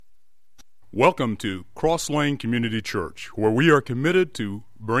Welcome to Cross Lane Community Church, where we are committed to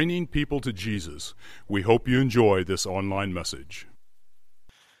bringing people to Jesus. We hope you enjoy this online message.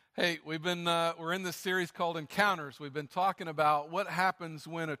 Hey, we're in this series called Encounters. We've been talking about what happens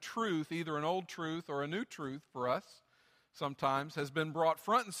when a truth, either an old truth or a new truth for us sometimes, has been brought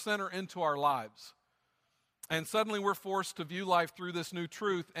front and center into our lives. And suddenly we're forced to view life through this new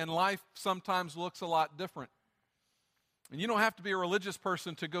truth, and life sometimes looks a lot different. And you don't have to be a religious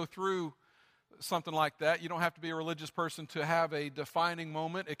person to go through something like that. You don't have to be a religious person to have a defining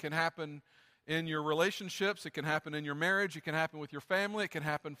moment. It can happen in your relationships. It can happen in your marriage. It can happen with your family. It can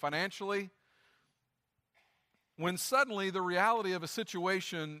happen financially. When suddenly the reality of a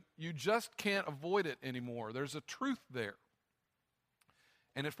situation, you just can't avoid it anymore. There's a truth there.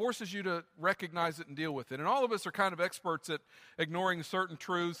 And it forces you to recognize it and deal with it. And all of us are kind of experts at ignoring certain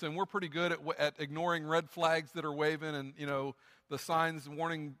truths, and we're pretty good at ignoring red flags that are waving and, the signs,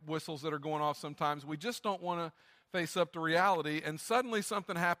 warning whistles that are going off sometimes. We just don't want to face up to reality, and suddenly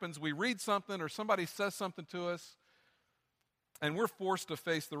something happens. We read something or somebody says something to us, and we're forced to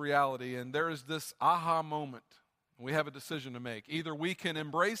face the reality, and there is this aha moment. We have a decision to make. Either we can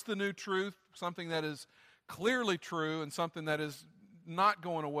embrace the new truth, something that is clearly true and something that is not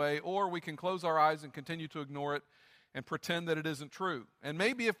going away, or we can close our eyes and continue to ignore it and pretend that it isn't true. And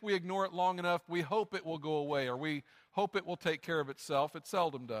maybe if we ignore it long enough, we hope it will go away, or we hope it will take care of itself. It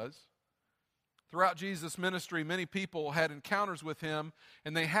seldom does. Throughout Jesus' ministry, many people had encounters with him,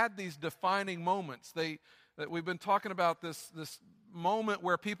 and they had these defining moments. We've been talking about this moment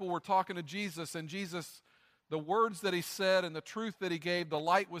where people were talking to Jesus, and Jesus, the words that he said and the truth that he gave, the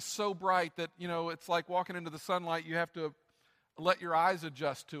light was so bright that, it's like walking into the sunlight. You have to let your eyes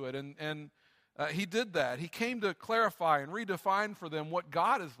adjust to it. And he did that. He came to clarify and redefine for them what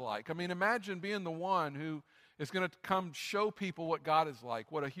God is like. I mean, imagine being the one who is going to come show people what God is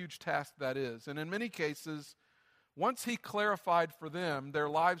like. What a huge task that is. And in many cases, once he clarified for them, their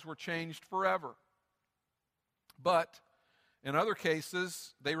lives were changed forever. But in other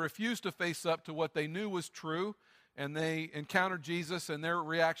cases, they refused to face up to what they knew was true, and they encountered Jesus, and their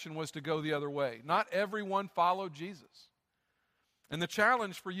reaction was to go the other way. Not everyone followed Jesus. And the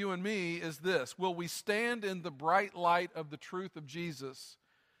challenge for you and me is this: will we stand in the bright light of the truth of Jesus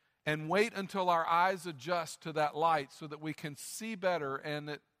and wait until our eyes adjust to that light so that we can see better and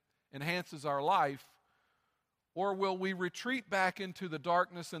it enhances our life? Or will we retreat back into the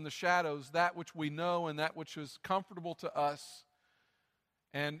darkness and the shadows, that which we know and that which is comfortable to us?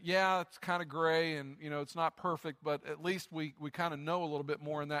 And yeah, it's kind of gray and, it's not perfect, but at least we kind of know a little bit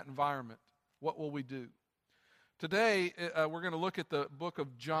more in that environment. What will we do? Today, we're going to look at the book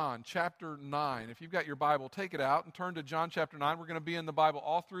of John, chapter 9. If you've got your Bible, take it out and turn to John chapter 9. We're going to be in the Bible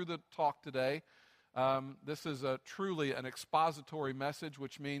all through the talk today. This is truly an expository message,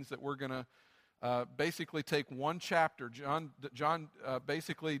 which means that we're going to basically take one chapter. John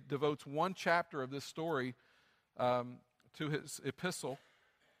basically devotes one chapter of this story to his epistle.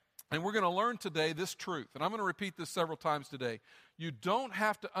 And we're going to learn today this truth. And I'm going to repeat this several times today. You don't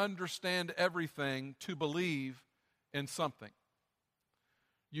have to understand everything to believe in something.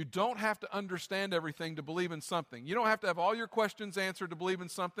 You don't have to understand everything to believe in something. You don't have to have all your questions answered to believe in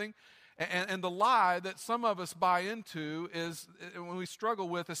something. And the lie that some of us buy into is when we struggle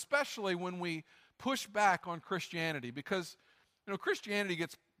with, especially when we push back on Christianity. Because, Christianity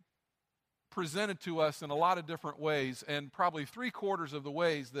gets presented to us in a lot of different ways, and probably 3/4 of the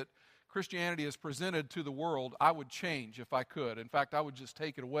ways that Christianity is presented to the world, I would change if I could. In fact, I would just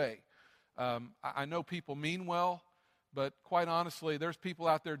take it away. I know people mean well, but quite honestly, there's people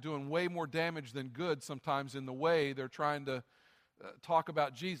out there doing way more damage than good sometimes in the way they're trying to talk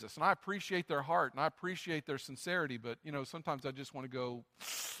about Jesus. And I appreciate their heart, and I appreciate their sincerity, but, sometimes I just want to go,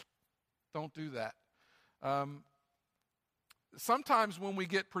 don't do that. Sometimes when we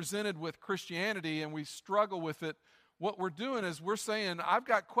get presented with Christianity and we struggle with it, what we're doing is we're saying, I've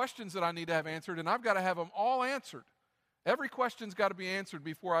got questions that I need to have answered, and I've got to have them all answered. Every question's got to be answered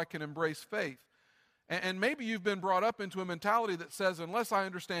before I can embrace faith. And maybe you've been brought up into a mentality that says, unless I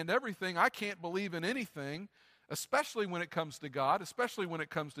understand everything, I can't believe in anything, especially when it comes to God, especially when it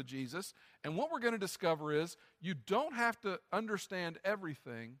comes to Jesus. And what we're going to discover is you don't have to understand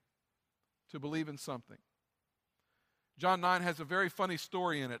everything to believe in something. John 9 has a very funny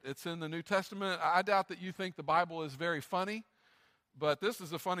story in it. It's in the New Testament. I doubt that you think the Bible is very funny, but this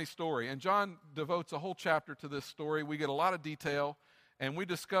is a funny story. And John devotes a whole chapter to this story. We get a lot of detail, and we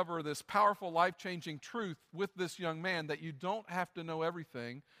discover this powerful, life-changing truth with this young man that you don't have to know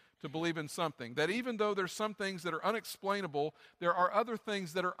everything to believe in something. That even though there's some things that are unexplainable, there are other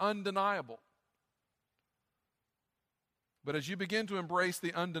things that are undeniable. But as you begin to embrace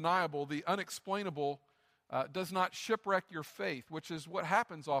the undeniable, the unexplainable does not shipwreck your faith, which is what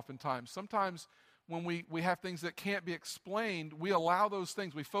happens oftentimes. Sometimes when we have things that can't be explained, we allow those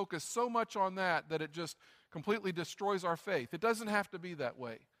things. We focus so much on that it just completely destroys our faith. It doesn't have to be that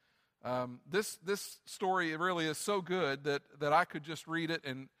way. This story really is so good that I could just read it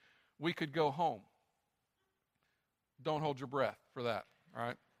and we could go home. Don't hold your breath for that, all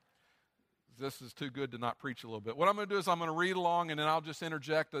right? This is too good to not preach a little bit. What I'm going to do is I'm going to read along and then I'll just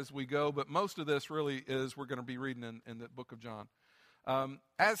interject as we go, but most of this really is we're going to be reading in the book of John.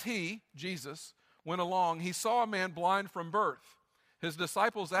 As he, Jesus, went along, he saw a man blind from birth. His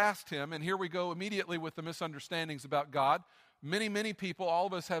disciples asked him, and here we go immediately with the misunderstandings about God. Many, many people, all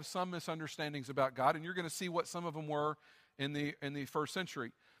of us have some misunderstandings about God, and you're going to see what some of them were in the first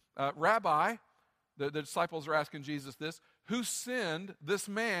century. Rabbi, the disciples are asking Jesus this, who sinned, this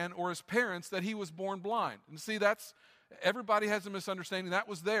man or his parents, that he was born blind? And see, everybody has a misunderstanding. That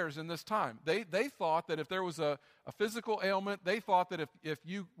was theirs in this time. They thought that if there was a physical ailment, they thought that if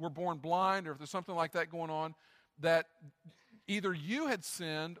you were born blind or if there's something like that going on, that either you had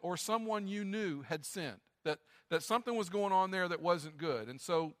sinned or someone you knew had sinned, that something was going on there that wasn't good. And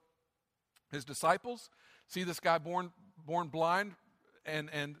so his disciples see this guy born blind,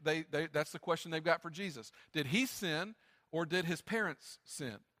 and they that's the question they've got for Jesus. Did he sin or did his parents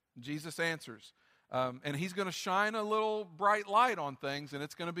sin? Jesus answers. And he's going to shine a little bright light on things, and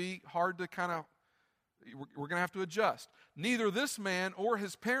it's going to be hard to we're going to have to adjust. Neither this man or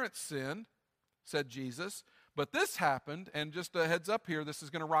his parents sinned, said Jesus, but this happened, and just a heads up here, this is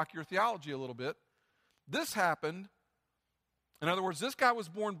going to rock your theology a little bit. This happened, in other words, this guy was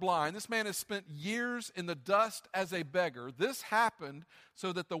born blind. This man has spent years in the dust as a beggar. This happened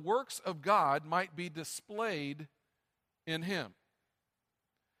so that the works of God might be displayed in him.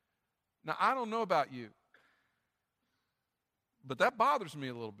 Now, I don't know about you, but that bothers me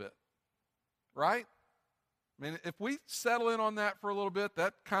a little bit, right? I mean, if we settle in on that for a little bit,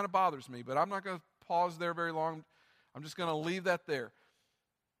 that kind of bothers me, but I'm not going to pause there very long. I'm just going to leave that there.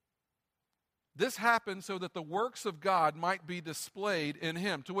 This happened so that the works of God might be displayed in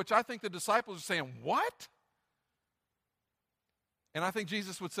him, to which I think the disciples are saying, what? And I think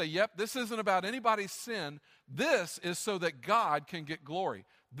Jesus would say, yep, this isn't about anybody's sin. This is so that God can get glory.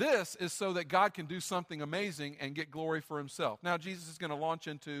 This is so that God can do something amazing and get glory for himself. Now, Jesus is going to launch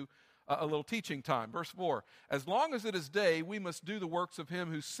into a little teaching time. Verse 4, as long as it is day, we must do the works of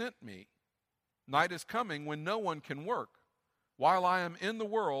him who sent me. Night is coming when no one can work. While I am in the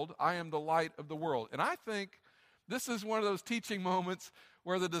world, I am the light of the world. And I think this is one of those teaching moments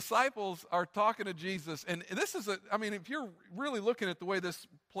where the disciples are talking to Jesus. And this is if you're really looking at the way this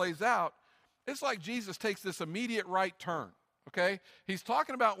plays out, it's like Jesus takes this immediate right turn, okay? He's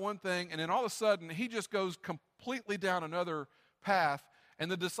talking about one thing, and then all of a sudden, he just goes completely down another path, and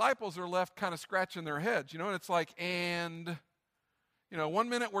the disciples are left kind of scratching their heads, and it's like, one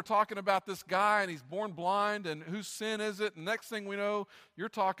minute we're talking about this guy, and he's born blind, and whose sin is it? And next thing we know, you're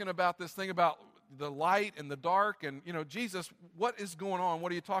talking about this thing about the light and the dark, and, Jesus, what is going on?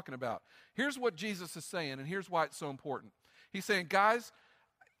 What are you talking about? Here's what Jesus is saying, and here's why it's so important. He's saying, guys,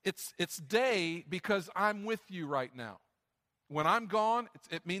 it's day because I'm with you right now. When I'm gone,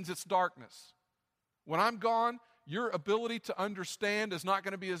 it means it's darkness. When I'm gone, your ability to understand is not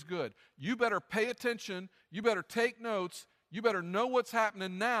going to be as good. You better pay attention. You better take notes. You better know what's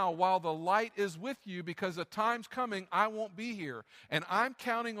happening now while the light is with you, because a time's coming I won't be here. And I'm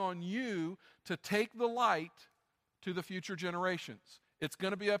counting on you to take the light to the future generations. It's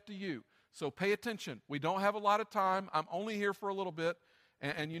going to be up to you. So pay attention. We don't have a lot of time. I'm only here for a little bit,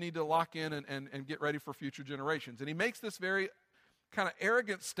 and you need to lock in and get ready for future generations. And he makes this very kind of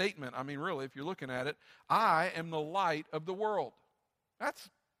arrogant statement. I mean, really, if you're looking at it, I am the light of the world. That's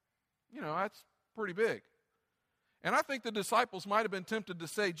pretty big. And I think the disciples might have been tempted to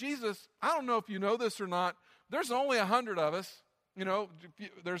say, Jesus, I don't know if you know this or not. There's only 100 of us.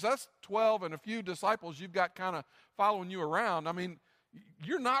 There's us 12 and a few disciples you've got kind of following you around. I mean,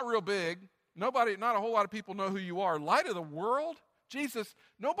 you're not real big. Not a whole lot of people know who you are. Light of the world? Jesus,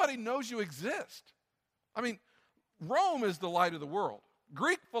 nobody knows you exist. I mean, Rome is the light of the world.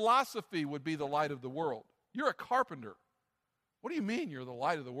 Greek philosophy would be the light of the world. You're a carpenter. What do you mean you're the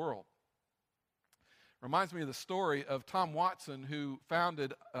light of the world? Reminds me of the story of Tom Watson, who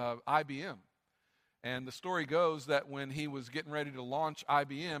founded IBM. And the story goes that when he was getting ready to launch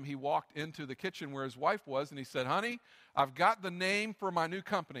IBM, he walked into the kitchen where his wife was, and he said, honey, I've got the name for my new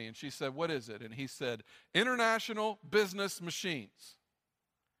company. And she said, what is it? And he said, International Business Machines.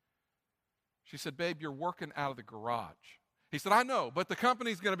 She said, babe, you're working out of the garage. He said, I know, but the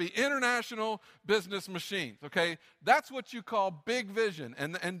company's going to be International Business Machines, okay? That's what you call big vision,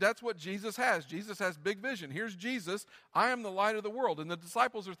 and that's what Jesus has. Jesus has big vision. Here's Jesus. I am the light of the world. And the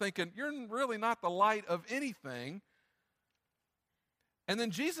disciples are thinking, you're really not the light of anything. And then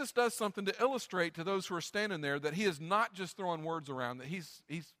Jesus does something to illustrate to those who are standing there that he is not just throwing words around, that he's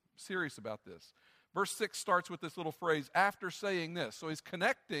serious about this. Verse 6 starts with this little phrase, after saying this. So he's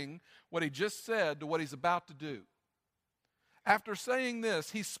connecting what he just said to what he's about to do. After saying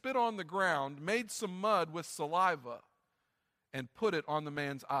this, he spit on the ground, made some mud with saliva, and put it on the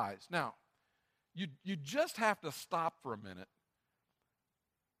man's eyes. Now, you just have to stop for a minute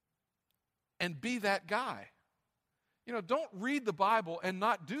and be that guy. You know, don't read the Bible and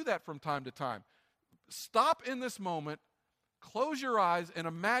not do that from time to time. Stop in this moment, close your eyes, and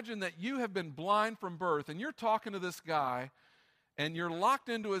imagine that you have been blind from birth, and you're talking to this guy, and you're locked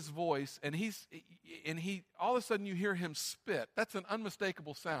into his voice, and he all of a sudden you hear him spit. That's an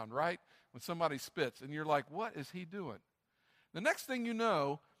unmistakable sound, right? When somebody spits, and you're like, what is he doing? The next thing you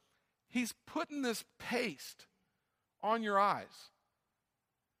know, he's putting this paste on your eyes.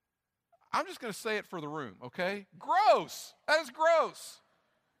 I'm just going to say it for the room, okay? Gross. That is gross.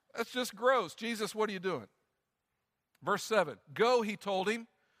 That's just gross. Jesus, what are you doing? Verse 7, go, he told him,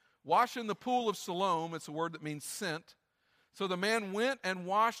 wash in the pool of Siloam. It's a word that means sent. So the man went and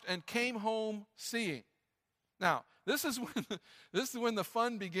washed and came home seeing. Now, this is when the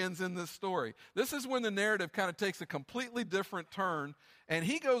fun begins in this story. This is when the narrative kind of takes a completely different turn. And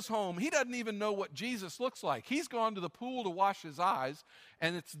he goes home. He doesn't even know what Jesus looks like. He's gone to the pool to wash his eyes,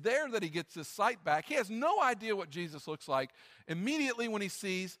 and it's there that he gets his sight back. He has no idea what Jesus looks like. Immediately when he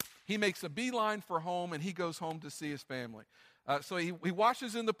sees, he makes a beeline for home, and he goes home to see his family. So he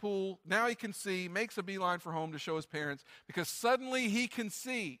washes in the pool. Now he can see, makes a beeline for home to show his parents, because suddenly he can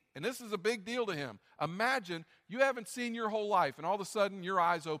see. And this is a big deal to him. Imagine you haven't seen your whole life, and all of a sudden your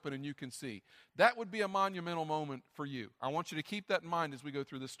eyes open and you can see. That would be a monumental moment for you. I want you to keep that in mind as we go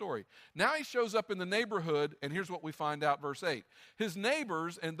through this story. Now he shows up in the neighborhood, and here's what we find out, verse 8. His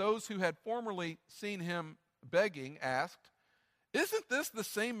neighbors and those who had formerly seen him begging asked, isn't this the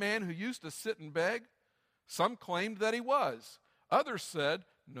same man who used to sit and beg? Some claimed that he was. Others said,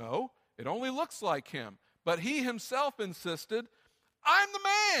 no, it only looks like him. But he himself insisted, I'm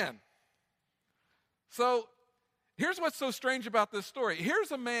the man. So here's what's so strange about this story.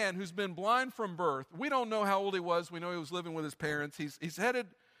 Here's a man who's been blind from birth. We don't know how old he was. We know he was living with his parents. He's headed,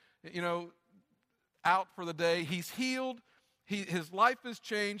 out for the day. He's healed. His life has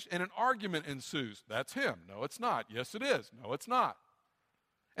changed, and an argument ensues. That's him. No, it's not. Yes, it is. No, it's not.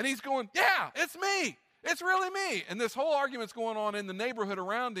 And he's going, yeah, it's me. It's really me. And this whole argument's going on in the neighborhood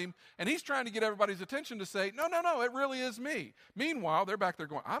around him, and he's trying to get everybody's attention to say, no, it really is me. Meanwhile, they're back there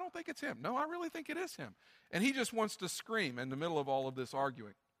going, I don't think it's him. No, I really think it is him. And he just wants to scream in the middle of all of this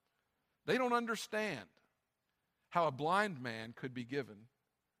arguing. They don't understand how a blind man could be given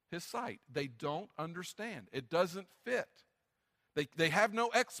his sight. They don't understand. It doesn't fit. They have no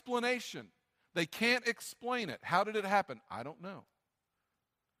explanation. They can't explain it. How did it happen? I don't know.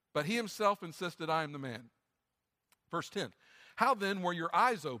 But he himself insisted, I am the man. Verse 10, how then were your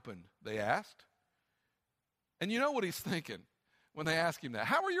eyes opened, they asked. And you know what he's thinking when they ask him that.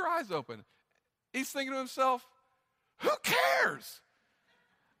 How were your eyes open? He's thinking to himself, who cares?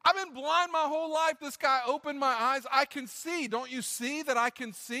 I've been blind my whole life. This guy opened my eyes. I can see. Don't you see that I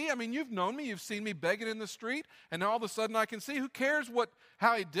can see? I mean, you've known me. You've seen me begging in the street, and now all of a sudden I can see. Who cares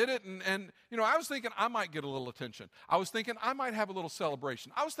how he did it? And I was thinking I might get a little attention. I was thinking I might have a little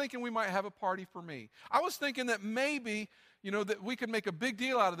celebration. I was thinking we might have a party for me. I was thinking that maybe, that we could make a big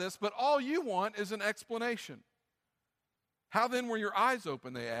deal out of this, but all you want is an explanation. How then were your eyes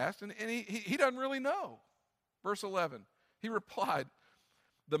open, they asked, and he doesn't really know. Verse 11, he replied,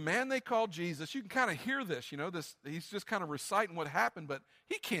 the man they called Jesus, you can kind of hear this, he's just kind of reciting what happened, but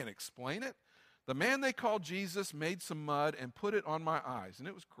he can't explain it. The man they called Jesus made some mud and put it on my eyes, and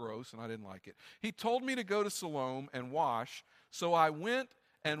it was gross, and I didn't like it. He told me to go to Siloam and wash, so I went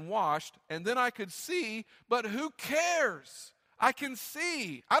and washed, and then I could see, but who cares? I can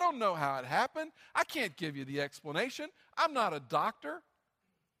see. I don't know how it happened. I can't give you the explanation. I'm not a doctor.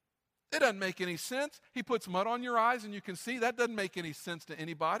 It doesn't make any sense. He puts mud on your eyes and you can see. That doesn't make any sense to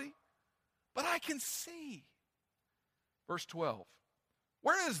anybody. But I can see. Verse 12.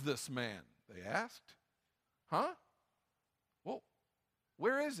 Where is this man? They asked. Huh? Well,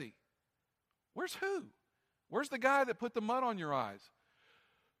 where is he? Where's who? Where's the guy that put the mud on your eyes?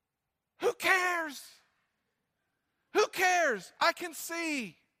 Who cares? Who cares? I can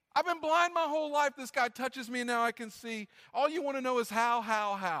see. I've been blind my whole life. This guy touches me and now I can see. All you want to know is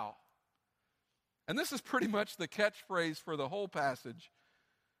how. And this is pretty much the catchphrase for the whole passage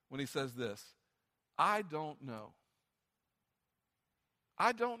when he says this, I don't know.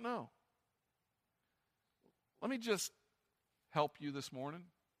 I don't know. Let me just help you this morning.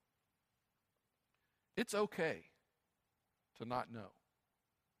 It's okay to not know.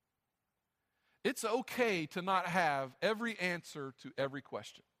 It's okay to not have every answer to every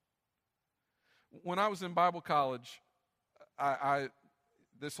question. When I was in Bible college,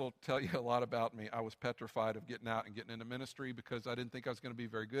 this will tell you a lot about me. I was petrified of getting out and getting into ministry because I didn't think I was going to be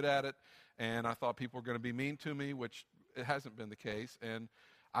very good at it, and I thought people were going to be mean to me, which it hasn't been the case. And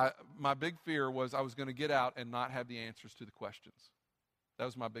my big fear was I was going to get out and not have the answers to the questions. That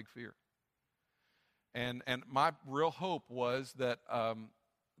was my big fear. And my real hope was that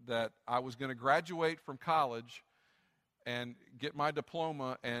I was going to graduate from college and get my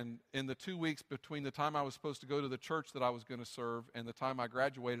diploma, and in the 2 weeks between the time I was supposed to go to the church that I was going to serve and the time I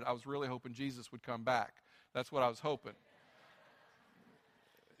graduated, I was really hoping Jesus would come back. That's what I was hoping.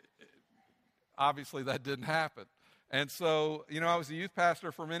 Obviously, that didn't happen. And so, I was a youth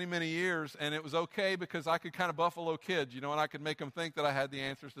pastor for many, many years, and it was okay because I could kind of buffalo kids, and I could make them think that I had the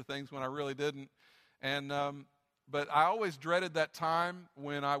answers to things when I really didn't. And but I always dreaded that time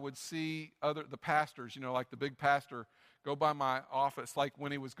when I would see the pastors, like the big pastor, go by my office, like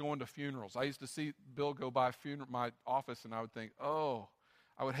when he was going to funerals. I used to see Bill go by my office, and I would think, oh,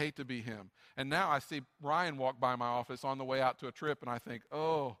 I would hate to be him. And now I see Ryan walk by my office on the way out to a trip, and I think,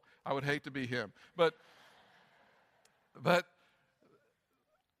 oh, I would hate to be him. But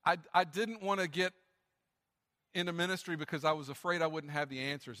I didn't want to get into ministry because I was afraid I wouldn't have the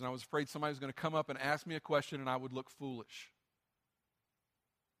answers, and I was afraid somebody was going to come up and ask me a question and I would look foolish.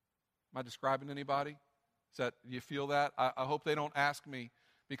 Am I describing anybody? Do you feel that? I hope they don't ask me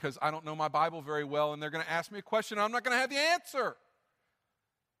because I don't know my Bible very well and they're going to ask me a question and I'm not going to have the answer.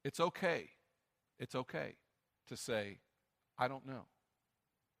 It's okay. It's okay to say, I don't know.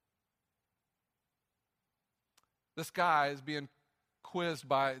 This guy is being quizzed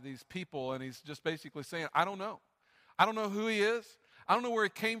by these people, and he's just basically saying, I don't know. I don't know who he is. I don't know where he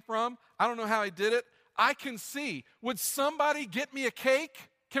came from. I don't know how he did it. I can see. Would somebody get me a cake?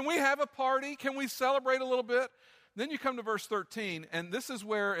 Can we have a party? Can we celebrate a little bit? Then you come to verse 13, and this is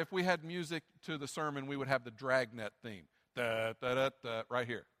where if we had music to the sermon, we would have the Dragnet theme. Da, da, da, da, right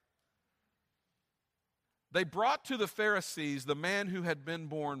here. They brought to the Pharisees the man who had been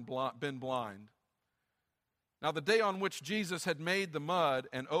blind. Now, the day on which Jesus had made the mud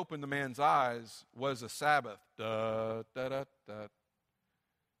and opened the man's eyes was a Sabbath. Da, da, da, da.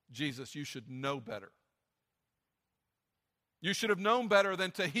 Jesus, you should know better. You should have known better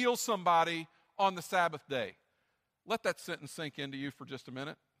than to heal somebody on the Sabbath day. Let that sentence sink into you for just a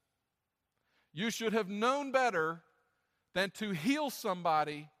minute. You should have known better than to heal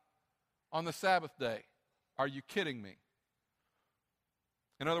somebody on the Sabbath day. Are you kidding me?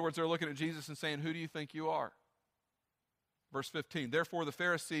 In other words, they're looking at Jesus and saying, who do you think you are? Verse 15, therefore the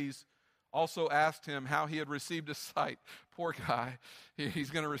Pharisees also asked him how he had received his sight. Poor guy, he's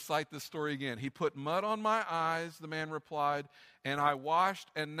going to recite this story again. He put mud on my eyes, the man replied, and I washed,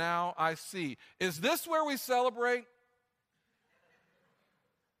 and now I see. Is this where we celebrate?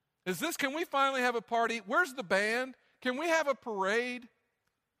 Can we finally have a party? Where's the band? Can we have a parade?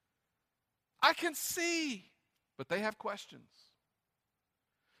 I can see, but they have questions.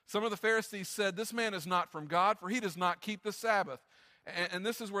 Some of the Pharisees said, this man is not from God, for he does not keep the Sabbath. And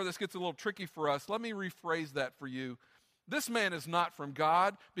this is where this gets a little tricky for us. Let me rephrase that for you. This man is not from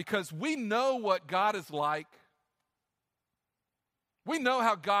God because we know what God is like. We know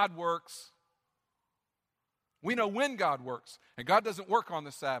how God works. We know when God works. And God doesn't work on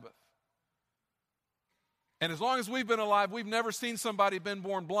the Sabbath. And as long as we've been alive, we've never seen somebody been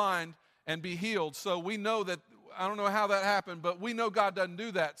born blind and be healed. So we know that, I don't know how that happened, but we know God doesn't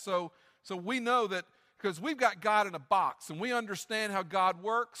do that. So we know that because we've got God in a box and we understand how God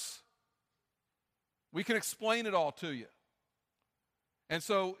works, we can explain it all to you. And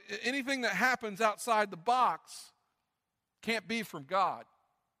so anything that happens outside the box can't be from God.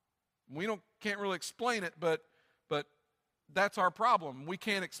 We can't really explain it, but that's our problem. We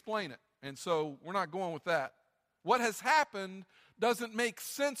can't explain it. And so we're not going with that. What has happened doesn't make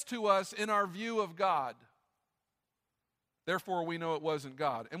sense to us in our view of God. Therefore, we know it wasn't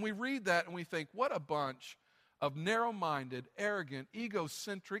God. And we read that and we think, what a bunch of narrow-minded, arrogant,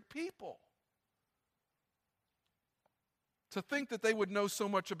 egocentric people. To think that they would know so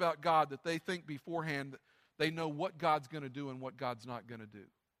much about God that they think beforehand that they know what God's going to do and what God's not going to do.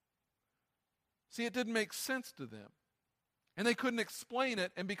 See, it didn't make sense to them. And they couldn't explain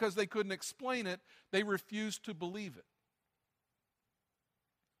it, and because they couldn't explain it, they refused to believe it.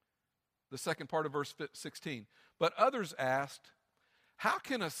 the second part of verse 16. But others asked, how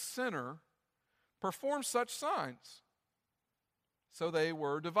can a sinner perform such signs? So they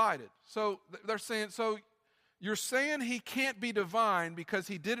were divided. So they're saying, so you're saying he can't be divine because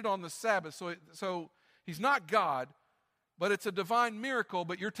he did it on the Sabbath, so he's not God, but it's a divine miracle,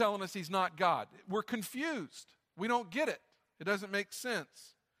 but you're telling us he's not God. We're confused. We don't get it. It doesn't make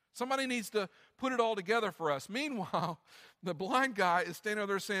sense. Somebody needs to put it all together for us. Meanwhile, the blind guy is standing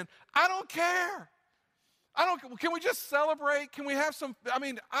over there saying, I don't care. Can we just celebrate? Can we have some,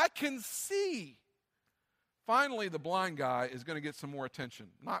 I can see. Finally, the blind guy is going to get some more attention.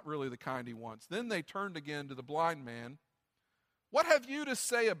 Not really the kind he wants. Then they turned again to the blind man. What have you to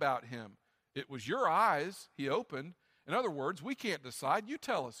say about him? It was your eyes he opened. In other words, we can't decide. You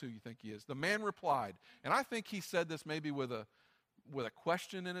tell us who you think he is. The man replied, and I think he said this maybe with a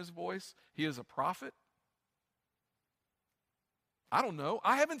question in his voice. He is a prophet? I don't know.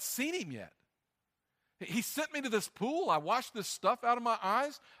 I haven't seen him yet. He sent me to this pool. I washed this stuff out of my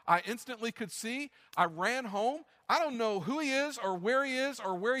eyes. I instantly could see. I ran home. I don't know who he is or where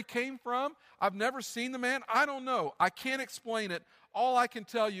he came from. I've never seen the man. I don't know. I can't explain it. All I can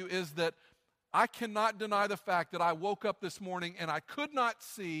tell you is that I cannot deny the fact that I woke up this morning and I could not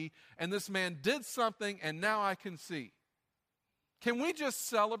see, and this man did something, and now I can see. Can we just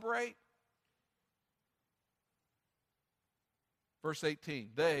celebrate? Verse 18,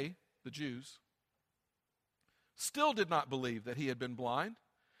 they, the Jews, still did not believe that he had been blind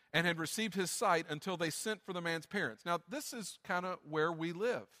and had received his sight until they sent for the man's parents. Now, this is kind of where we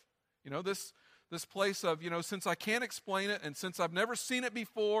live. This place of, since I can't explain it and since I've never seen it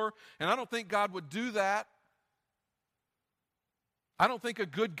before, and I don't think God would do that. I don't think a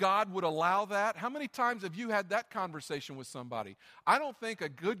good God would allow that. How many times have you had that conversation with somebody? I don't think a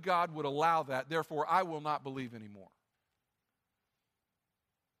good God would allow that, therefore I will not believe anymore.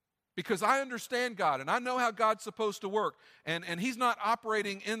 Because I understand God, and I know how God's supposed to work, and he's not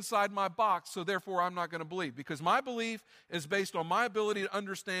operating inside my box, so therefore I'm not going to believe. Because my belief is based on my ability to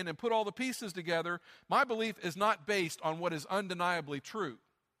understand and put all the pieces together. My belief is not based on what is undeniably true.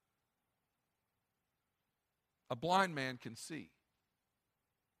 A blind man can see.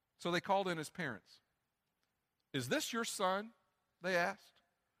 So they called in his parents. Is this your son? They asked.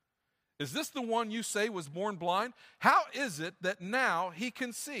 Is this the one you say was born blind? How is it that now he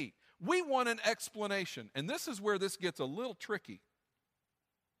can see? We want an explanation. And this is where this gets a little tricky.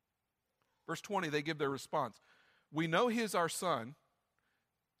 Verse 20, they give their response. We know he is our son.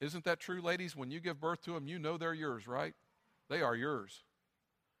 Isn't that true, ladies? When you give birth to them, you know they're yours, right? They are yours.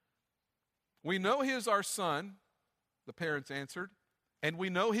 We know he is our son, the parents answered, and we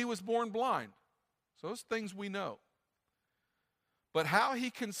know he was born blind. So those things we know. But how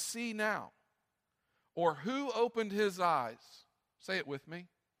he can see now, or who opened his eyes, say it with me,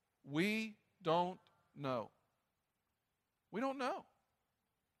 we don't know. We don't know.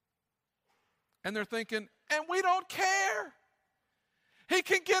 And they're thinking, and we don't care. He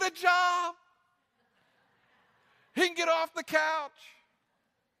can get a job. He can get off the couch.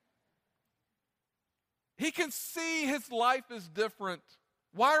 He can see his life is different.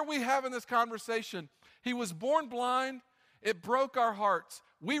 Why are we having this conversation? He was born blind. It broke our hearts.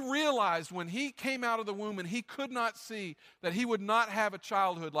 We realized when he came out of the womb and he could not see that he would not have a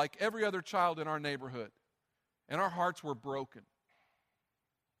childhood like every other child in our neighborhood. And our hearts were broken.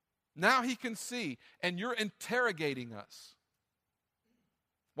 Now he can see, and you're interrogating us.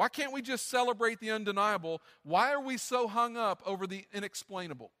 Why can't we just celebrate the undeniable? Why are we so hung up over the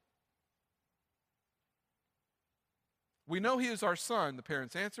inexplainable? We know he is our son, the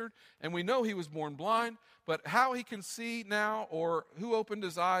parents answered, and we know he was born blind, but how he can see now or who opened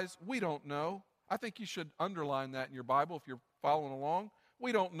his eyes, we don't know. I think you should underline that in your Bible if you're following along.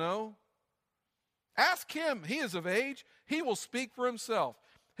 We don't know. Ask him. He is of age. He will speak for himself.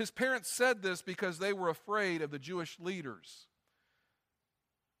 His parents said this because they were afraid of the Jewish leaders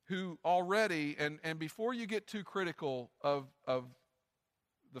who already, and before you get too critical of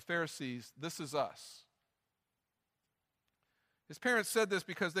the Pharisees, this is us. His parents said this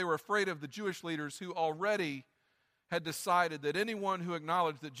because they were afraid of the Jewish leaders who already had decided that anyone who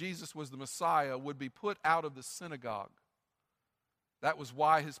acknowledged that Jesus was the Messiah would be put out of the synagogue. That was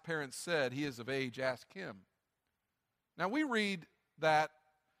why his parents said, he is of age, ask him. Now we read that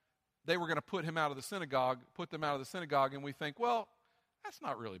they were going to put them out of the synagogue, and we think, well, that's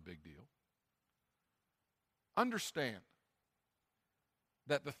not really a big deal. Understand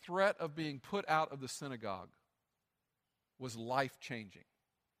that the threat of being put out of the synagogue was life-changing,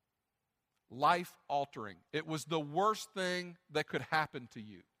 life-altering. It was the worst thing that could happen to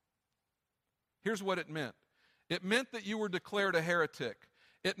you. Here's what it meant. It meant that you were declared a heretic.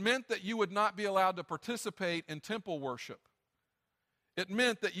 It meant that you would not be allowed to participate in temple worship. It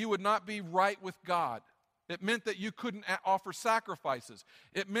meant that you would not be right with God. It meant that you couldn't offer sacrifices.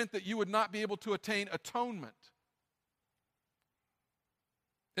 It meant that you would not be able to attain atonement.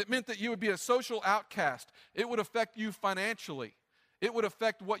 It meant that you would be a social outcast. It would affect you financially. It would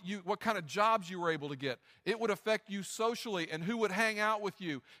affect what kind of jobs you were able to get. It would affect you socially and who would hang out with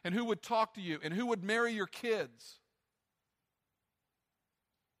you and who would talk to you and who would marry your kids.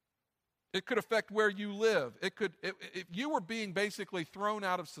 It could affect where you live. If you were being basically thrown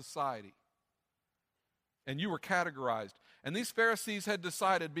out of society and you were categorized. And these Pharisees had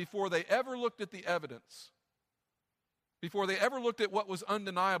decided before they ever looked at the evidence, before they ever looked at what was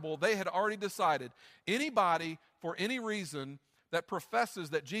undeniable, they had already decided anybody for any reason that professes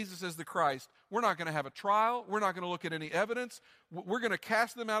that Jesus is the Christ, we're not going to have a trial. We're not going to look at any evidence. We're going to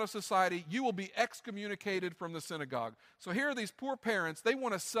cast them out of society. You will be excommunicated from the synagogue. So here are these poor parents. They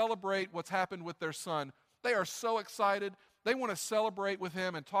want to celebrate what's happened with their son. They are so excited. They want to celebrate with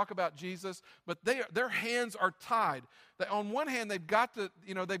him and talk about Jesus, but their hands are tied. On one hand, they've got to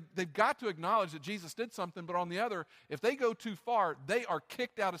acknowledge that Jesus did something, but on the other, if they go too far, they are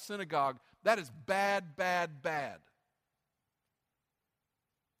kicked out of synagogue. That is bad, bad, bad.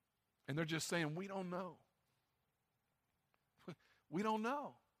 And they're just saying, we don't know. We don't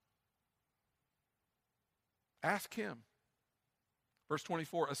know. Ask him. Verse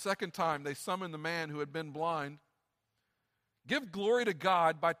 24, a second time they summoned the man who had been blind. Give glory to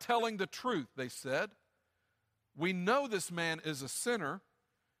God by telling the truth, they said. We know this man is a sinner.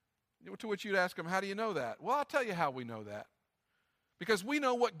 To which you'd ask him, how do you know that? Well, I'll tell you how we know that. Because we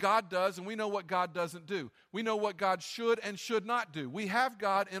know what God does and we know what God doesn't do. We know what God should and should not do. We have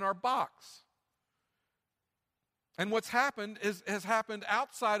God in our box. And what's happened has happened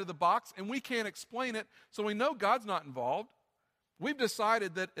outside of the box and we can't explain it, so we know God's not involved. We've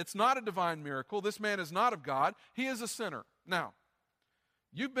decided that it's not a divine miracle. This man is not of God. He is a sinner. Now,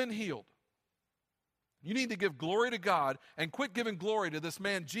 you've been healed. You need to give glory to God and quit giving glory to this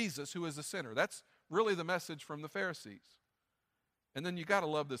man Jesus who is a sinner. That's really the message from the Pharisees. And then you got to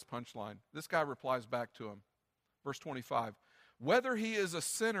love this punchline. This guy replies back to him. Verse 25. Whether he is a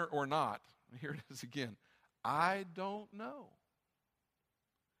sinner or not, here it is again, I don't know.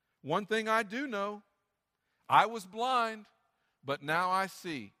 One thing I do know, I was blind, but now I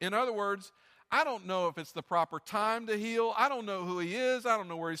see. In other words, I don't know if it's the proper time to heal. I don't know who he is. I don't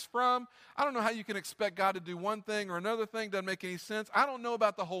know where he's from. I don't know how you can expect God to do one thing or another thing. Doesn't make any sense. I don't know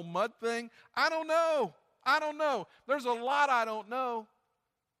about the whole mud thing. I don't know. There's a lot I don't know.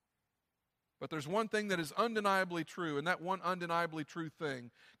 But there's one thing that is undeniably true, and that one undeniably true thing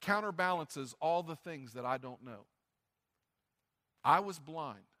counterbalances all the things that I don't know. I was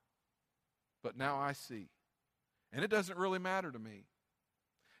blind, but now I see. And it doesn't really matter to me.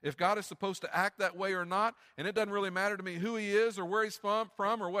 If God is supposed to act that way or not, and it doesn't really matter to me who he is or where he's from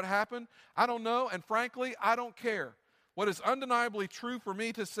or what happened, I don't know, and frankly, I don't care. What is undeniably true for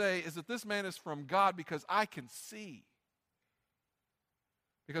me to say is that this man is from God because I can see.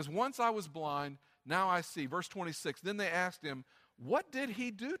 Because once I was blind, now I see. Verse 26, then they asked him, what did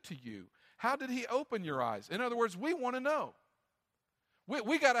he do to you? How did he open your eyes? In other words, we want to know.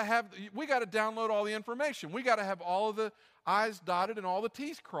 We got to download all the information. We got to have all of the I's dotted and all the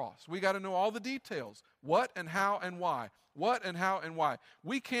T's crossed. We got to know all the details. What and how and why. What and how and why.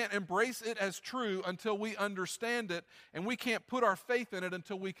 We can't embrace it as true until we understand it, and we can't put our faith in it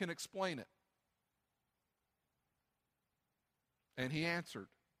until we can explain it. And he answered,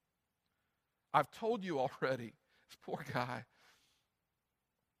 I've told you already, this poor guy,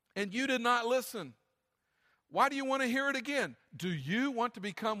 and you did not listen. Why do you want to hear it again? Do you want to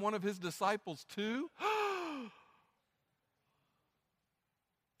become one of his disciples too?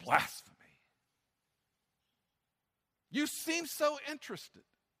 Blasphemy. You seem so interested.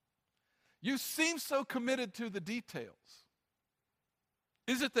 You seem so committed to the details.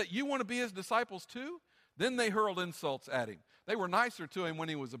 Is it that you want to be his disciples too? Then they hurled insults at him. They were nicer to him when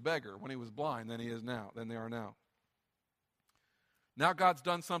he was a beggar, when he was blind, than they are now. Now God's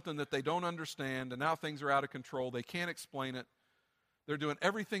done something that they don't understand, and now things are out of control. They can't explain it. They're doing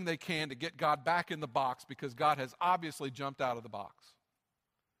everything they can to get God back in the box because God has obviously jumped out of the box.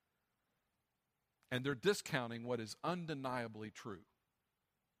 And they're discounting what is undeniably true.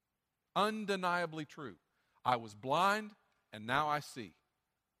 Undeniably true. I was blind, and now I see.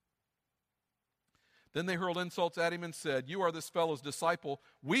 Then they hurled insults at him and said, you are this fellow's disciple.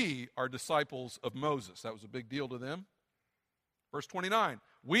 We are disciples of Moses. That was a big deal to them. Verse 29,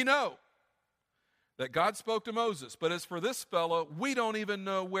 we know that God spoke to Moses, but as for this fellow, we don't even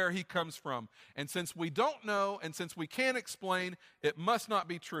know where he comes from. And since we don't know, and since we can't explain, it must not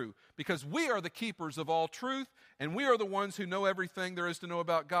be true, because we are the keepers of all truth, and we are the ones who know everything there is to know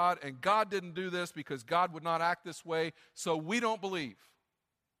about God, and God didn't do this because God would not act this way, so we don't believe.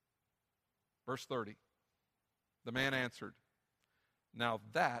 Verse 30, the man answered, now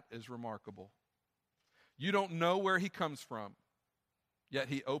that is remarkable. You don't know where he comes from. Yet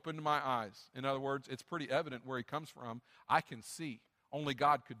he opened my eyes. In other words, it's pretty evident where he comes from. I can see. Only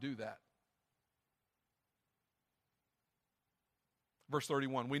God could do that. Verse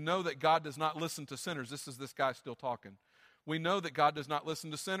 31, we know that God does not listen to sinners. This is this guy still talking. We know that God does not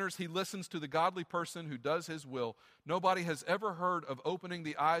listen to sinners. He listens to the godly person who does his will. Nobody has ever heard of opening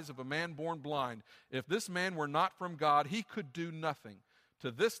the eyes of a man born blind. If this man were not from God, he could do nothing.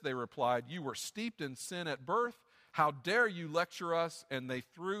 To this they replied, you were steeped in sin at birth. How dare you lecture us? And they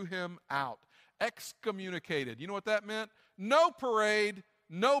threw him out. Excommunicated. You know what that meant? No parade,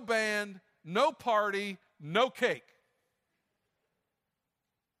 no band, no party, no cake.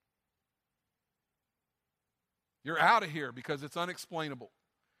 You're out of here because it's unexplainable.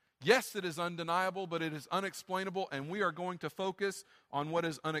 Yes, it is undeniable, but it is unexplainable, and we are going to focus on what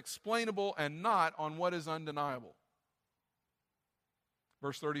is unexplainable and not on what is undeniable.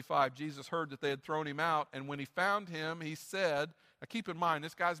 Verse 35, Jesus heard that they had thrown him out, and when he found him, he said, now keep in mind,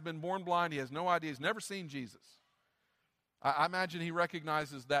 this guy's been born blind. He has no idea. He's never seen Jesus. I imagine he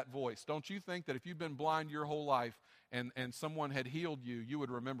recognizes that voice. Don't you think that if you've been blind your whole life and someone had healed you, you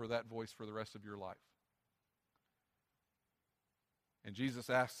would remember that voice for the rest of your life? And Jesus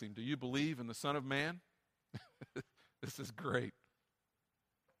asks him, do you believe in the Son of Man? This is great.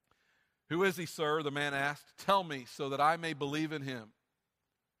 Who is he, sir? The man asked. Tell me so that I may believe in him.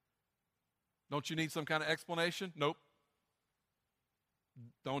 Don't you need some kind of explanation? Nope.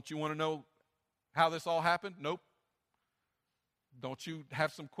 Don't you want to know how this all happened? Nope. Don't you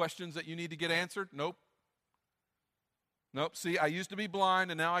have some questions that you need to get answered? Nope. Nope. See, I used to be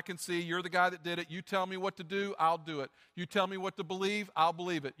blind and now I can see. You're the guy that did it. You tell me what to do, I'll do it. You tell me what to believe, I'll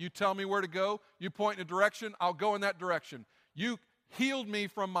believe it. You tell me where to go, you point in a direction, I'll go in that direction. You healed me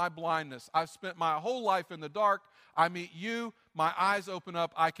from my blindness. I've spent my whole life in the dark. I meet you, my eyes open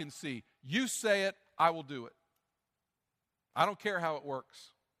up, I can see. You say it, I will do it. I don't care how it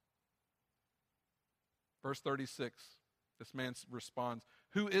works. Verse 36, this man responds,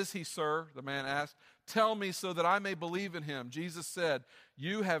 who is he, sir? The man asked. Tell me so that I may believe in him. Jesus said,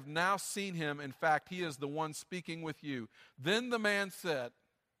 you have now seen him. In fact, he is the one speaking with you. Then the man said,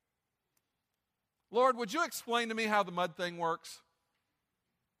 Lord, would you explain to me how the mud thing works?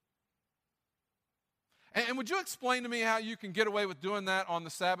 And would you explain to me how you can get away with doing that on the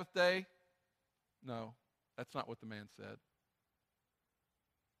Sabbath day? No, that's not what the man said.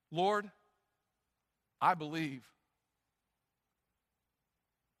 Lord, I believe.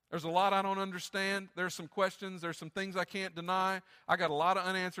 There's a lot I don't understand. There's some questions. There's some things I can't deny. I got a lot of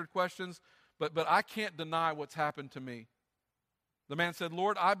unanswered questions, but I can't deny what's happened to me. The man said,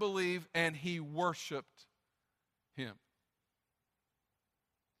 Lord, I believe, and he worshiped him.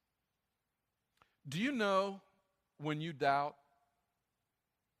 Do you know when you doubt?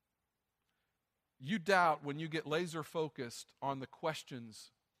 You doubt when you get laser focused on the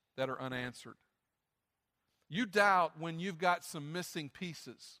questions that are unanswered. You doubt when you've got some missing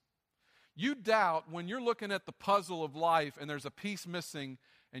pieces. You doubt when you're looking at the puzzle of life and there's a piece missing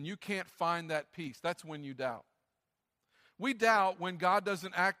and you can't find that piece. That's when you doubt. We doubt when God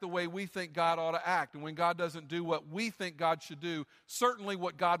doesn't act the way we think God ought to act, and when God doesn't do what we think God should do, certainly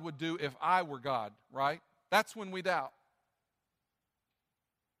what God would do if I were God, right? That's when we doubt.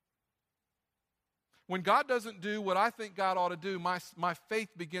 When God doesn't do what I think God ought to do, my faith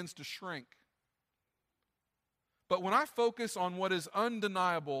begins to shrink. But when I focus on what is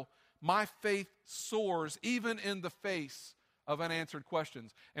undeniable, my faith soars even in the face of unanswered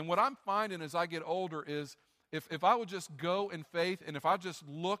questions. And what I'm finding as I get older is if I would just go in faith and if I just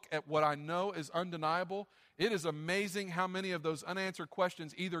look at what I know is undeniable, it is amazing how many of those unanswered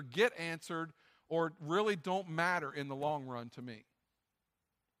questions either get answered or really don't matter in the long run to me.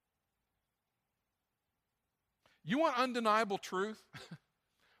 You want undeniable truth?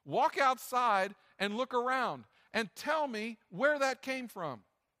 Walk outside and look around and tell me where that came from.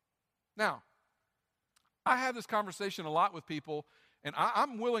 Now, I have this conversation a lot with people, and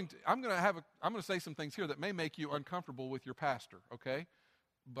I'm going to say some things here that may make you uncomfortable with your pastor, okay?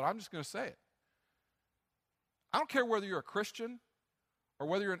 But I'm just going to say it. I don't care whether you're a Christian or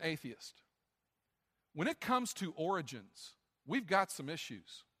whether you're an atheist. When it comes to origins, we've got some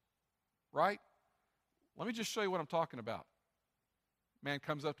issues, right? Let me just show you what I'm talking about. Man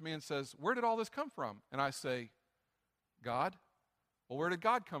comes up to me and says, where did all this come from? And I say, God. Well, where did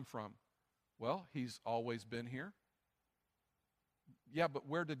God come from? Well, he's always been here. Yeah, but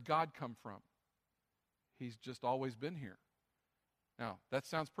where did God come from? He's just always been here. Now, that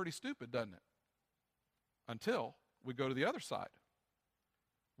sounds pretty stupid, doesn't it? Until we go to the other side.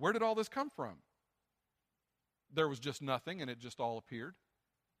 Where did all this come from? There was just nothing and it just all appeared.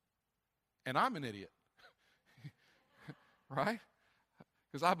 And I'm an idiot. Right?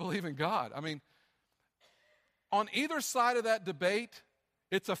 Because I believe in God. I mean, on either side of that debate,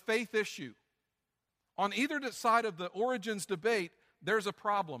 it's a faith issue. On either side of the origins debate, there's a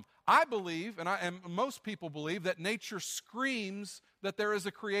problem. I believe, and most people believe, that nature screams that there is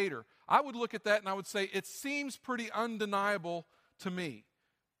a creator. I would look at that and I would say, it seems pretty undeniable to me.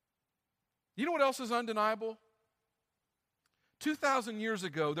 You know what else is undeniable? 2,000 years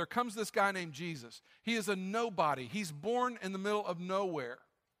ago, there comes this guy named Jesus. He is a nobody. He's born in the middle of nowhere.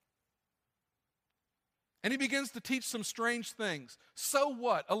 And he begins to teach some strange things. So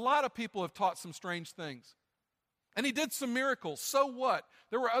what? A lot of people have taught some strange things. And he did some miracles. So what?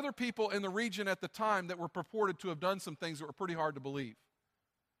 There were other people in the region at the time that were purported to have done some things that were pretty hard to believe.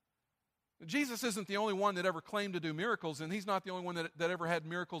 Jesus isn't the only one that ever claimed to do miracles, and he's not the only one that ever had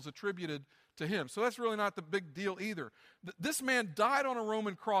miracles attributed to him. So that's really not the big deal either. This man died on a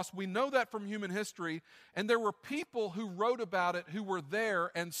Roman cross. We know that from human history, and there were people who wrote about it who were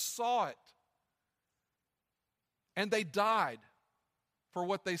there and saw it. And they died for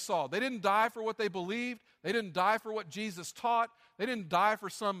what they saw. They didn't die for what they believed. They didn't die for what Jesus taught. They didn't die for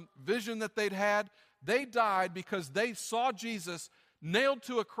some vision that they'd had. They died because they saw Jesus nailed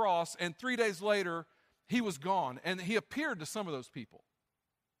to a cross, and 3 days later, he was gone. And he appeared to some of those people.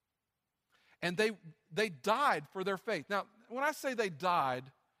 And they died for their faith. Now, when I say they died,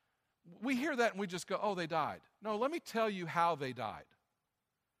 we hear that and we just go, oh, they died. No, let me tell you how they died.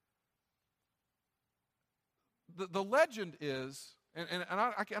 The legend is, and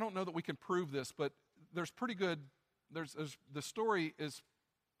I don't know that we can prove this, but there's pretty good, the story is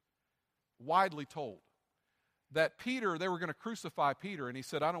widely told. That Peter, they were going to crucify Peter, and he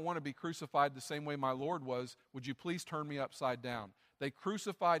said, I don't want to be crucified the same way my Lord was. Would you please turn me upside down? They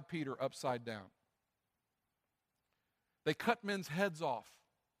crucified Peter upside down. They cut men's heads off.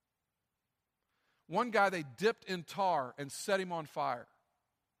 One guy they dipped in tar and set him on fire.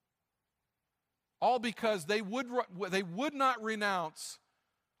 All because they would not renounce,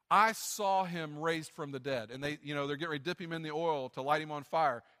 I saw him raised from the dead. And they're getting ready to dip him in the oil to light him on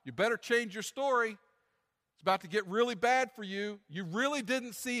fire. You better change your story. It's about to get really bad for you. You really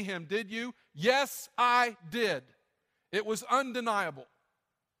didn't see him, did you? Yes, I did. It was undeniable.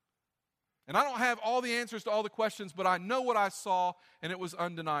 And I don't have all the answers to all the questions, but I know what I saw, and it was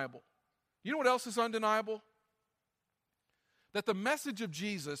undeniable. You know what else is undeniable? That the message of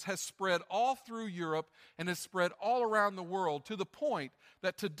Jesus has spread all through Europe and has spread all around the world to the point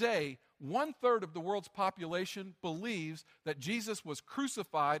that today, 1/3 of the world's population believes that Jesus was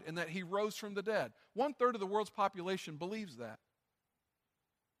crucified and that he rose from the dead. 1/3 of the world's population believes that.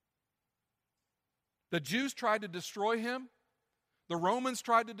 The Jews tried to destroy him. The Romans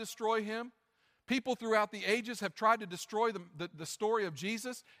tried to destroy him. People throughout the ages have tried to destroy the story of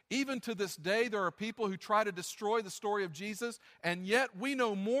Jesus. Even to this day, there are people who try to destroy the story of Jesus, and yet we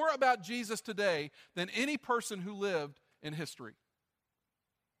know more about Jesus today than any person who lived in history.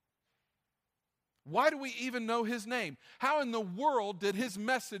 Why do we even know his name? How in the world did his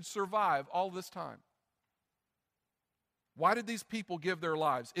message survive all this time? Why did these people give their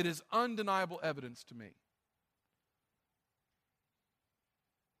lives? It is undeniable evidence to me.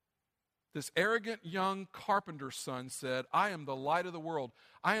 This arrogant young carpenter's son said, I am the light of the world.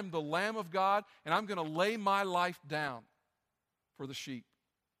 I am the Lamb of God, and I'm going to lay my life down for the sheep.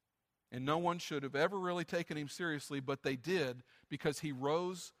 And no one should have ever really taken him seriously, but they did because he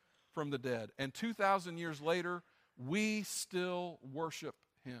rose from the dead. And 2,000 years later, we still worship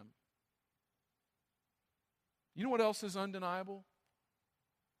him. You know what else is undeniable?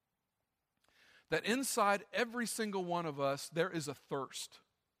 That inside every single one of us, there is a thirst.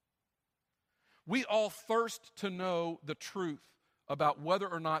 We all thirst to know the truth about whether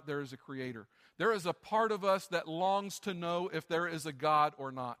or not there is a creator. There is a part of us that longs to know if there is a God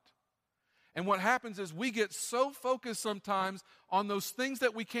or not. And what happens is we get so focused sometimes on those things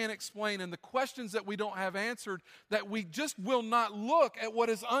that we can't explain and the questions that we don't have answered that we just will not look at what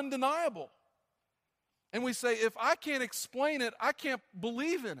is undeniable. And we say, if I can't explain it, I can't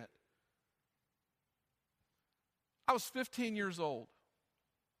believe in it. I was 15 years old.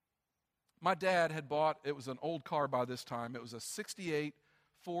 My dad had bought, it was an old car by this time, it was a 68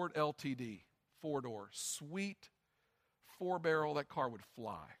 Ford LTD, 4-door, sweet 4-barrel, that car would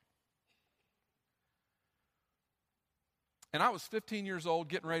fly. And I was 15 years old,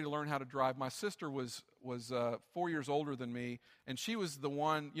 getting ready to learn how to drive. My sister was 4 years older than me, and she was the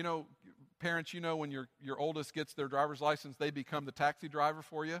one, parents, when your oldest gets their driver's license, they become the taxi driver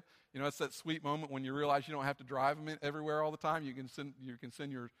for you. It's that sweet moment when you realize you don't have to drive them everywhere all the time. You can send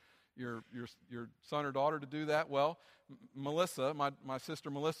your son or daughter to do that. Well, Melissa, my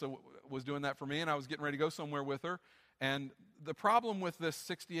sister Melissa, was doing that for me, and I was getting ready to go somewhere with her. And the problem with this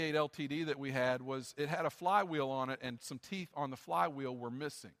 68 LTD that we had was it had a flywheel on it, and some teeth on the flywheel were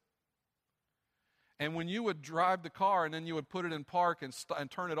missing. And when you would drive the car and then you would put it in park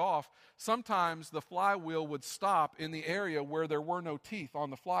and turn it off, sometimes the flywheel would stop in the area where there were no teeth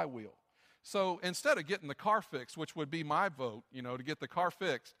on the flywheel. So instead of getting the car fixed, which would be my vote, to get the car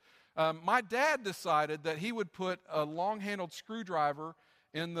fixed, my dad decided that he would put a long-handled screwdriver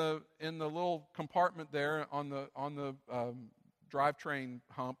in the little compartment there on the drivetrain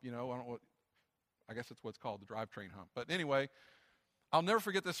hump. I guess that's what's called, the drivetrain hump. But anyway, I'll never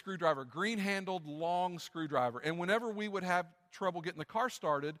forget this screwdriver, green-handled, long screwdriver. And whenever we would have trouble getting the car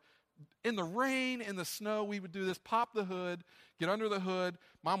started, in the rain, in the snow, we would do this, pop the hood, get under the hood.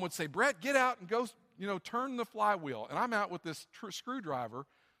 Mom would say, Brett, get out and go, turn the flywheel. And I'm out with this screwdriver,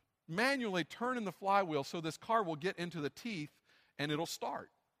 manually turning the flywheel so this car will get into the teeth and it'll start.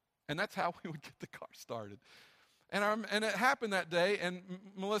 And that's how we would get the car started. And it happened that day, and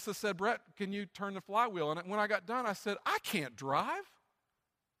Melissa said, Brett, can you turn the flywheel? And when I got done, I said, I can't drive.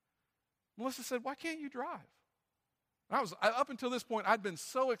 Melissa said, why can't you drive? And up until this point, I'd been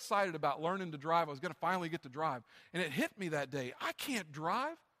so excited about learning to drive, I was going to finally get to drive. And it hit me that day, I can't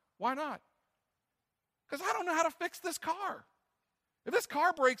drive? Why not? Because I don't know how to fix this car. If this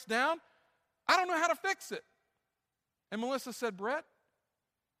car breaks down, I don't know how to fix it. And Melissa said, Brett,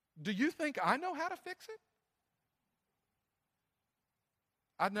 do you think I know how to fix it?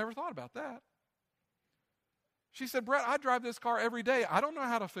 I'd never thought about that. She said, Brett, I drive this car every day. I don't know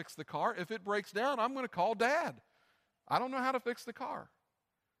how to fix the car. If it breaks down, I'm going to call Dad. I don't know how to fix the car.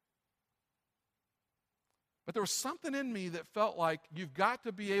 But there was something in me that felt like you've got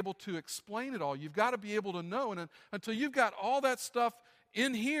to be able to explain it all. You've got to be able to know. And until you've got all that stuff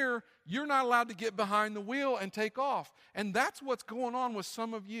in here, you're not allowed to get behind the wheel and take off. And that's what's going on with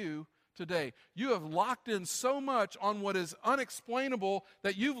some of you today. You have locked in so much on what is unexplainable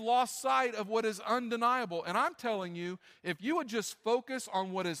that you've lost sight of what is undeniable. And I'm telling you, if you would just focus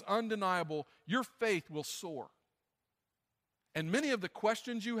on what is undeniable, your faith will soar. And many of the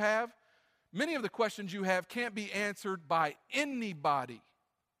questions you have can't be answered by anybody.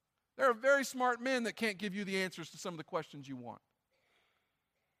 There are very smart men that can't give you the answers to some of the questions you want.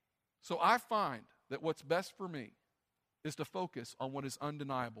 So I find that what's best for me is to focus on what is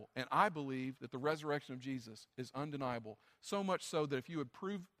undeniable. And I believe that the resurrection of Jesus is undeniable, so much so that if you would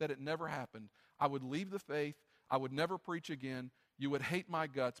prove that it never happened, I would leave the faith, I would never preach again, you would hate my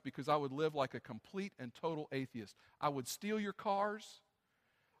guts because I would live like a complete and total atheist. I would steal your cars,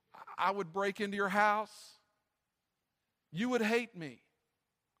 I would break into your house, you would hate me.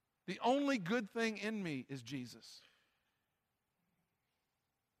 The only good thing in me is Jesus.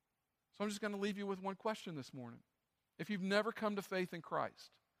 So I'm just going to leave you with one question this morning. If you've never come to faith in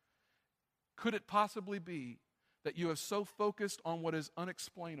Christ, could it possibly be that you have so focused on what is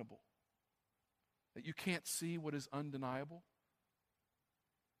unexplainable that you can't see what is undeniable?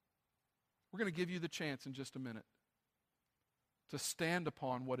 We're going to give you the chance in just a minute to stand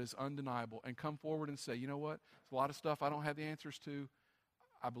upon what is undeniable and come forward and say, you know what? There's a lot of stuff I don't have the answers to.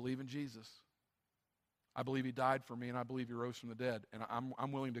 I believe in Jesus. I believe he died for me, and I believe he rose from the dead, and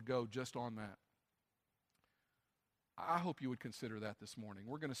I'm willing to go just on that. I hope you would consider that this morning.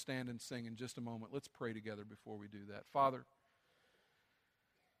 We're going to stand and sing in just a moment. Let's pray together before we do that. Father,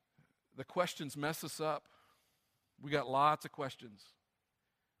 the questions mess us up. We got lots of questions.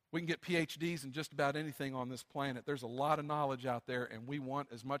 We can get PhDs in just about anything on this planet. There's a lot of knowledge out there, and we want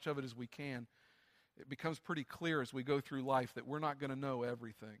as much of it as we can. It becomes pretty clear as we go through life that we're not going to know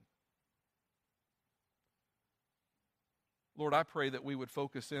everything. Lord, I pray that we would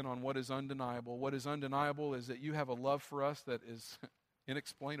focus in on what is undeniable. What is undeniable is that you have a love for us that is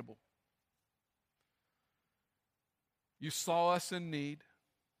inexplainable. You saw us in need.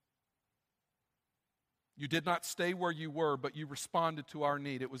 You did not stay where you were, but you responded to our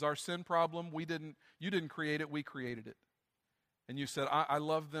need. It was our sin problem. You didn't create it, we created it. And you said, I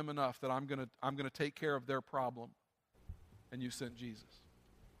love them enough that I'm going to take care of their problem. And you sent Jesus.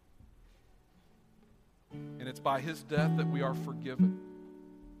 And it's by his death that we are forgiven.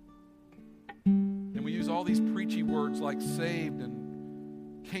 And we use all these preachy words like saved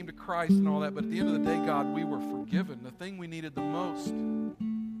and came to Christ and all that, but at the end of the day, God, we were forgiven. The thing we needed the most,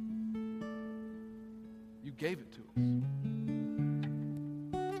 you gave it to us.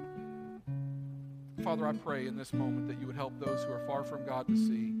 Father, I pray in this moment that you would help those who are far from God to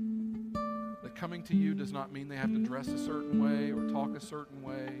see that coming to you does not mean they have to dress a certain way or talk a certain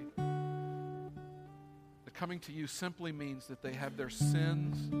way. That coming to you simply means that they have their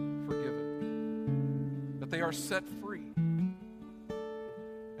sins forgiven, that they are set free,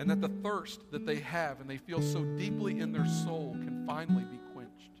 and that the thirst that they have and they feel so deeply in their soul can finally be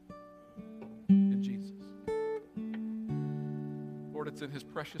quenched in Jesus. Lord, it's in his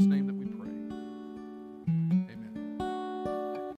precious name that we pray.